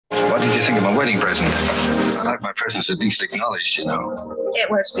What did you think of my wedding present? I like my presents at least acknowledged, you know.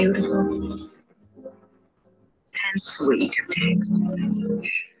 It was beautiful. And sweet of Tiggs.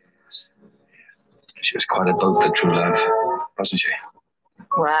 She was quite a boat, the true love, wasn't she?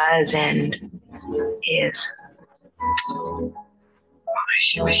 Was and is.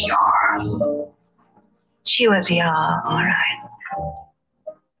 She was your. She was your, all right.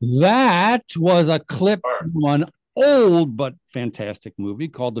 That was a clip from an old but fantastic movie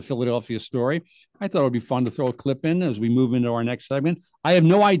called The Philadelphia Story. I thought it would be fun to throw a clip in as we move into our next segment. I have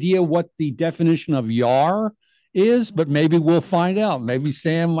no idea what the definition of yar is, but maybe we'll find out. Maybe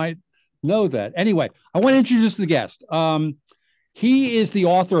Sam might know that. Anyway, I want to introduce the guest. He is the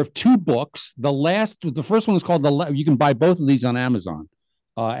author of two books. The first one is called you can buy both of these on Amazon,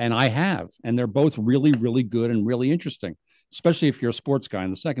 and I have, and they're both really, really good and really interesting, especially if you're a sports guy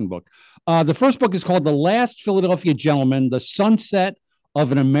in the second book. The first book is called The Last Philadelphia Gentleman, The Sunset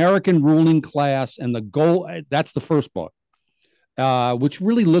of an American Ruling Class and the Goal. That's the first book, which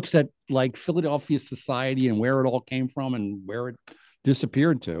really looks at like Philadelphia society and where it all came from and where it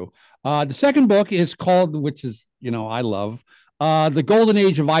disappeared to. The second book is called, which is, I love, The Golden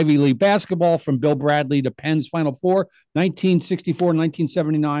Age of Ivy League Basketball, from Bill Bradley to Penn's Final Four, 1964,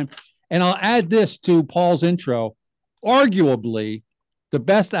 1979. And I'll add this to Paul's intro. Arguably the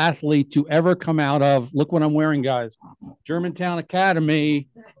best athlete to ever come out of, look what I'm wearing, guys, Germantown Academy.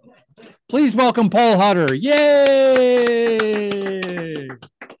 Please welcome Paul Hutter. Yay!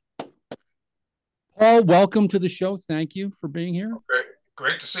 Paul, welcome to the show. Thank you for being here.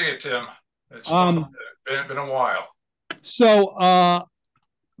 Great to see you, Tim. It's been a while. So,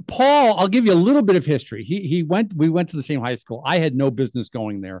 Paul, I'll give you a little bit of history. We went to the same high school. I had no business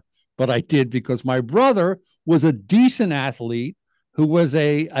going there, but I did because my brother was a decent athlete who was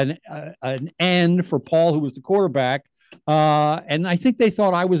an end for Paul, who was the quarterback. And I think they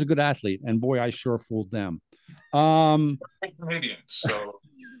thought I was a good athlete. And boy, I sure fooled them. Canadians,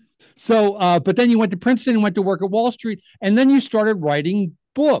 but then you went to Princeton and went to work at Wall Street. And then you started writing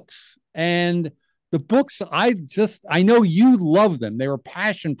books. And the books, I know you love them. They were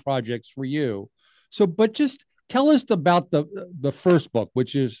passion projects for you. So, but just tell us about the first book,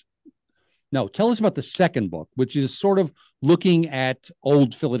 tell us about the second book, which is sort of looking at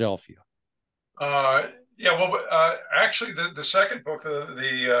old Philadelphia. Actually, the second book,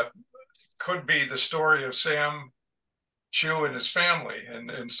 could be the story of Sam Chu and his family,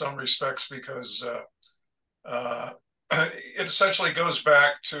 in some respects, because it essentially goes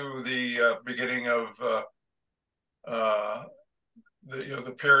back to the beginning of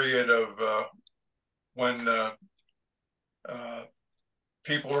the period of when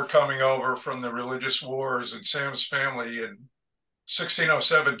people were coming over from the religious wars, and Sam's family in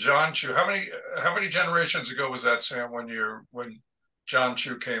 1607. John Chu. How many generations ago was that, Sam? When John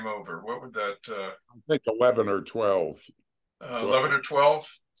Chu came over, what would that? I think 11 or 12. 11 or 12.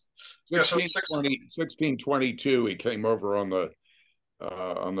 1622. He came over on the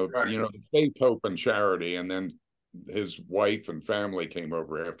right. The Faith, Hope, and Charity, and then his wife and family came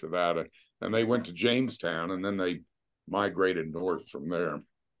over after that, and they went to Jamestown, and then they migrated north from there.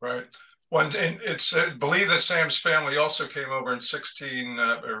 Right. It's believed that Sam's family also came over in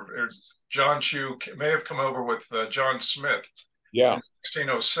or John Chu may have come over with John Smith. Yeah. In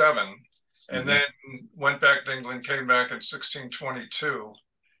 1607, and then went back to England, came back in 1622,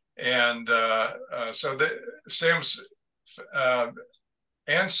 and so Sam's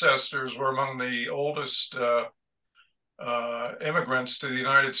ancestors were among the oldest immigrants to the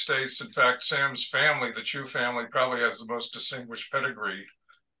United States. In fact, Sam's family, the Chu family, probably has the most distinguished pedigree,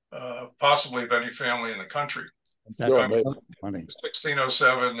 possibly of any family in the country. That's funny.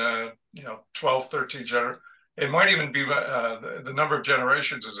 1607, 12, 13 generations. It might even be the number of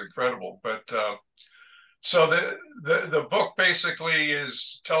generations is incredible. But so the book basically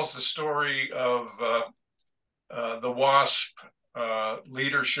tells the story of the WASP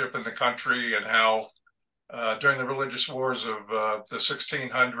leadership in the country, and how during the religious wars of the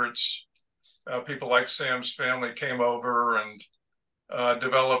 1600s, people like Sam's family came over and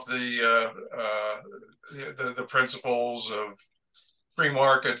developed the principles of free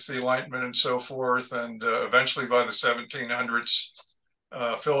markets, the Enlightenment, and so forth. And eventually, by the 1700s,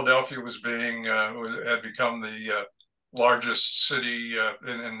 Philadelphia had become the largest city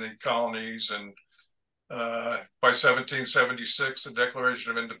in the colonies. And by 1776, the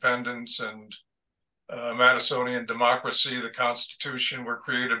Declaration of Independence and Madisonian democracy, the Constitution, were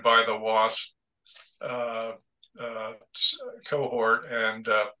created by the WASP cohort, and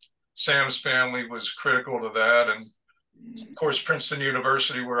Sam's family was critical to that. And of course, Princeton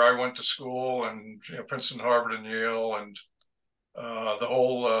University, where I went to school, and Princeton, Harvard, and Yale, and the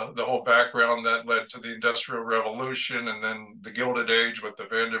whole background that led to the Industrial Revolution, and then the Gilded Age with the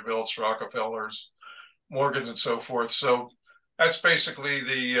Vanderbilts, Rockefellers, Morgans, and so forth. So that's basically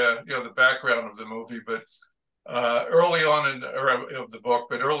the background of the movie. But early on of the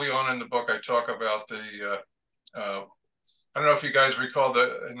book, I talk about I don't know if you guys recall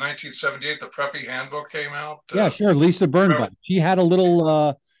in 1978, the Preppy Handbook came out. Yeah, sure. Lisa Birnbach. She had a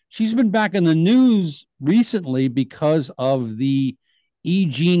little, she's been back in the news recently because of the E.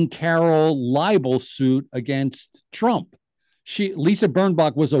 Jean Carroll libel suit against Trump. Lisa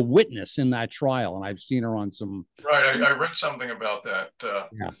Birnbach was a witness in that trial, and I've seen her on some. Right. I read something about that.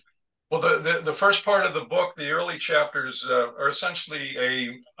 Yeah. Well, the first part of the book, the early chapters are essentially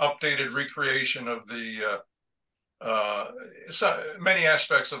a updated recreation of the many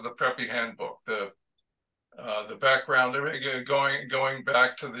aspects of the Preppy Handbook. The background, going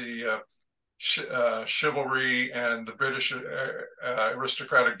back to the chivalry and the British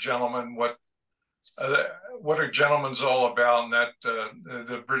aristocratic gentleman. What are gentlemen's all about, and that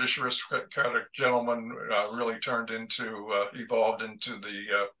the British aristocratic gentleman really evolved into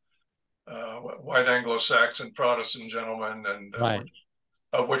the white Anglo-Saxon Protestant gentleman, and right.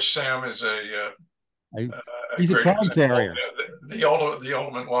 Of which Sam is he's a crown carrier. The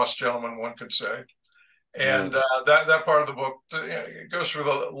ultimate WASP gentleman, one could say. And that part of the book goes through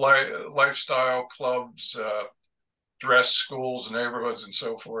the lifestyle, clubs, dress, schools, neighborhoods, and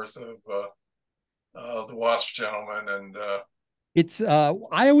so forth of the WASP gentleman. And it's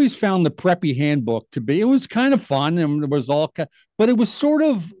I always found the Preppy Handbook to be, it was kind of fun, and it was but it was sort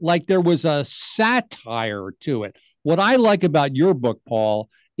of like there was a satire to it. What I like about your book, Paul,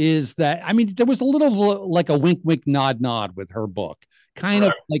 is that, I mean, there was a little like a wink, wink, nod, nod with her book. Kind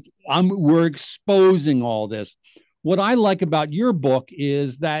of like we're exposing all this. What I like about your book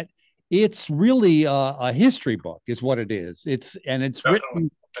is that it's really a history book, is what it is. It's definitely.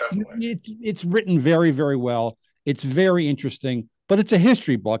 It's written very, very well. It's very interesting, but it's a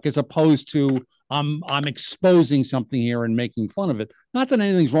history book as opposed to I'm exposing something here and making fun of it. Not that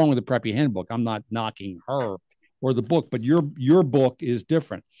anything's wrong with the Preppy Handbook. I'm not knocking her or the book, but your book is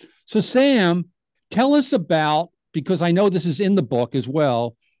different. So Sam, tell us about, because I know this is in the book as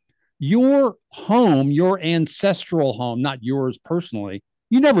well, your home, your ancestral home, not yours personally.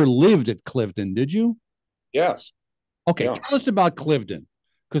 You never lived at Cliveden, did you? Yes. Okay, yeah. Tell us about Cliveden,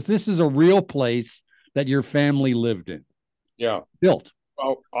 because this is a real place that your family lived in. Yeah. Built.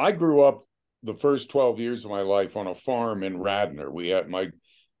 Well, I grew up the first 12 years of my life on a farm in Radnor. We had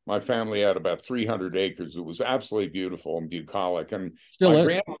my family had about 300 acres. It was absolutely beautiful and bucolic. And my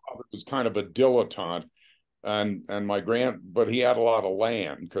grandfather was kind of a dilettante. But he had a lot of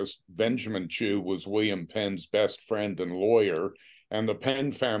land because Benjamin Chew was William Penn's best friend and lawyer, and the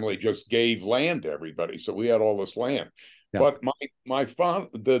Penn family just gave land to everybody. So we had all this land. Yeah. But my father,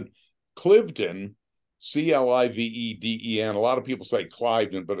 the Cliveden, Cliveden, a lot of people say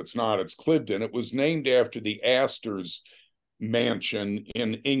Cliveden, but it's not. It's Cliveden. It was named after the Astor's mansion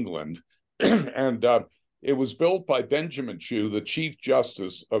in England, and it was built by Benjamin Chew, the Chief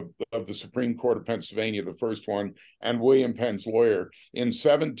Justice of the Supreme Court of Pennsylvania, the first one, and William Penn's lawyer. In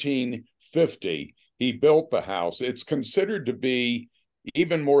 1750, he built the house. It's considered to be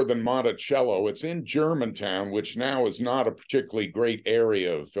even more than Monticello. It's in Germantown, which now is not a particularly great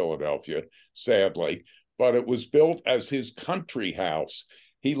area of Philadelphia, sadly, but it was built as his country house.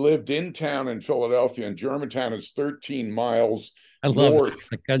 He lived in town in Philadelphia, and Germantown is 13 miles north.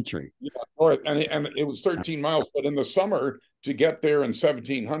 The country. Yeah, north, and it was 13 miles. But in the summer, to get there in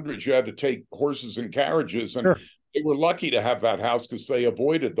 1700s, you had to take horses and carriages. And they were lucky to have that house because they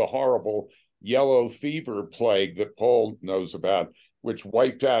avoided the horrible yellow fever plague that Paul knows about, which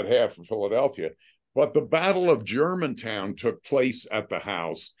wiped out half of Philadelphia. But the Battle of Germantown took place at the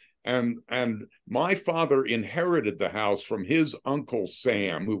house. And my father inherited the house from his uncle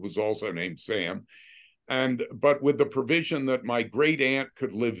Sam, who was also named Sam, but with the provision that my great aunt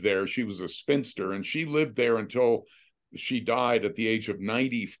could live there. She was a spinster, and she lived there until she died at the age of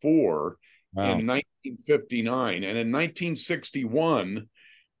 94 in 1959. And in 1961,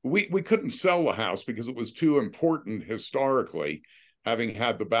 we couldn't sell the house because it was too important historically, having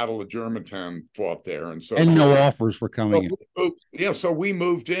had the Battle of Germantown fought there. And no offers were coming in. So we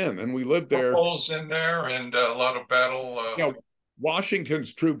moved in and we lived there. Holes in there and a lot of battle.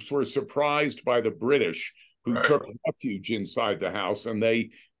 Washington's troops were surprised by the British, who took refuge inside the house, and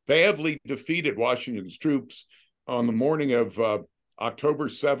they badly defeated Washington's troops on the morning of October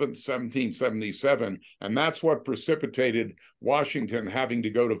 7th, 1777. And that's what precipitated Washington having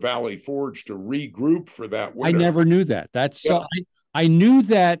to go to Valley Forge to regroup for that winter. I never knew that. I knew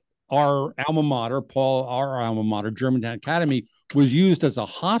that our alma mater, Paul, our alma mater, Germantown Academy, was used as a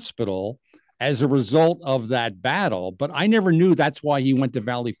hospital as a result of that battle. But I never knew that's why he went to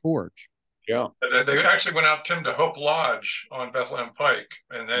Valley Forge. Yeah. They actually went out, Tim, to Hope Lodge on Bethlehem Pike.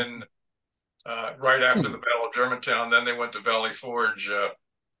 And then right after the Battle of Germantown, then they went to Valley Forge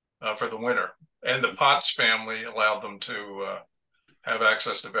for the winter. And the Potts family allowed them to have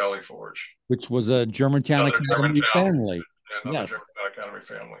access to Valley Forge, which was a Germantown Academy family. Another Germantown Academy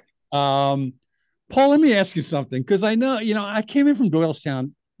family. Paul, let me ask you something, because I know, I came in from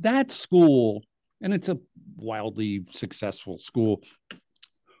Doylestown. That school, and it's a wildly successful school.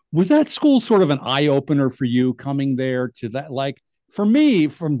 Was that school sort of an eye-opener for you coming there to that? Like, for me,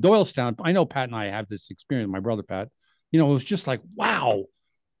 from Doylestown, I know Pat and I have this experience, my brother Pat, it was just like, wow,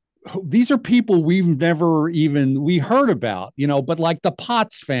 these are people we heard about, but like the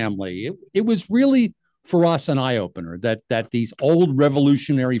Potts family, it was really for us an eye-opener that these old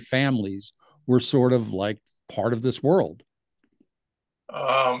revolutionary families were sort of like part of this world.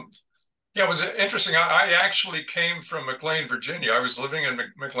 Yeah, it was interesting. I actually came from McLean, Virginia. I was living in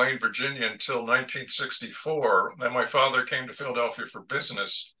McLean, Virginia until 1964. Then my father came to Philadelphia for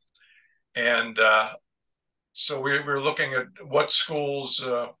business. And so we were looking at what schools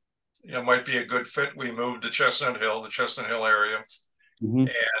might be a good fit. We moved to the Chestnut Hill area. Mm-hmm.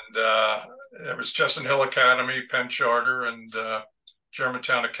 And there was Chestnut Hill Academy, Penn Charter, and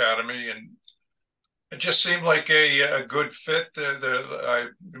Germantown Academy. And it just seemed like a good fit. I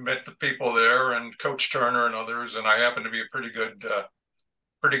met the people there, and Coach Turner and others, and I happened to be a pretty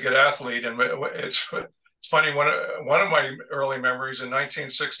good athlete. And it's funny, one of my early memories in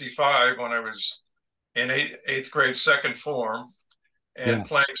 1965, when I was in eighth grade, second form, and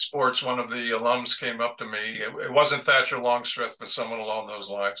playing sports, one of the alums came up to me. It wasn't Thatcher Longstreth, but someone along those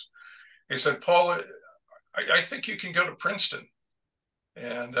lines. He said, "Paul, I think you can go to Princeton.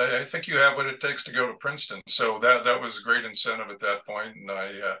 And I think you have what it takes to go to Princeton." So that was a great incentive at that point. And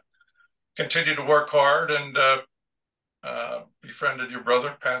I continued to work hard and befriended your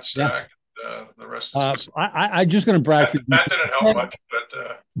brother, Pat Stack. Yeah. The rest is I'm just going to brag for you. That didn't help much,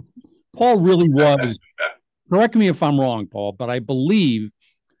 but Paul really was. Correct me if I'm wrong, Paul, but I believe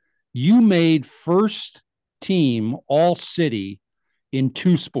you made first team all city in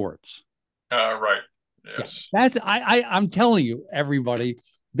 2 sports. Right. Yes. That's I'm telling you, everybody,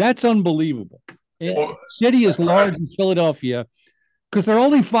 that's unbelievable. Well, city is large as Philadelphia, because there are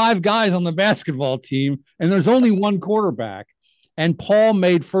only 5 guys on the basketball team and there's only 1 quarterback. And Paul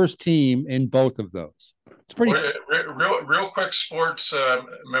made first team in both of those. It's pretty real quick sports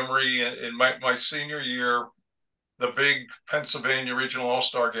memory. In my senior year, the big Pennsylvania Regional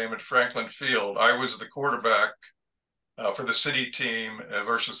All-Star game at Franklin Field, I was the quarterback for the city team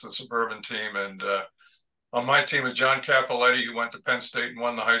versus the suburban team. And on my team was John Capoletti, who went to Penn State and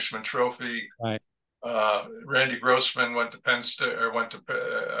won the Heisman Trophy. Right. Randy Grossman went to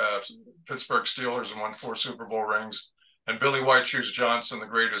Pittsburgh Steelers and won 4 Super Bowl rings. And Billy White Shoes Johnson,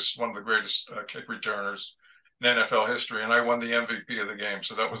 one of the greatest kick returners in NFL history. And I won the MVP of the game.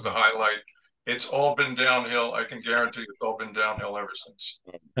 So that was the highlight. It's all been downhill. I can guarantee it's all been downhill ever since.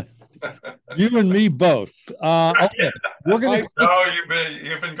 You and me both. Okay. We're gonna. No,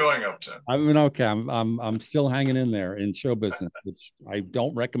 you've been going up, Tim. I've been okay. I'm still hanging in there in show business, which I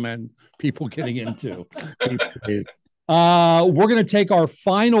don't recommend people getting into. We're gonna take our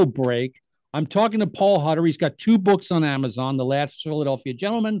final break. I'm talking to Paul Hutter. He's got 2 books on Amazon: The Last Philadelphia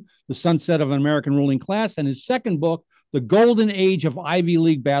Gentleman, The Sunset of an American Ruling Class, and his second book, The Golden Age of Ivy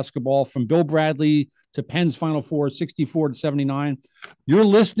League Basketball, from Bill Bradley to Penn's Final Four, 64 to 79. You're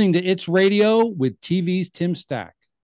listening to It's Radio with TV's Tim Stack.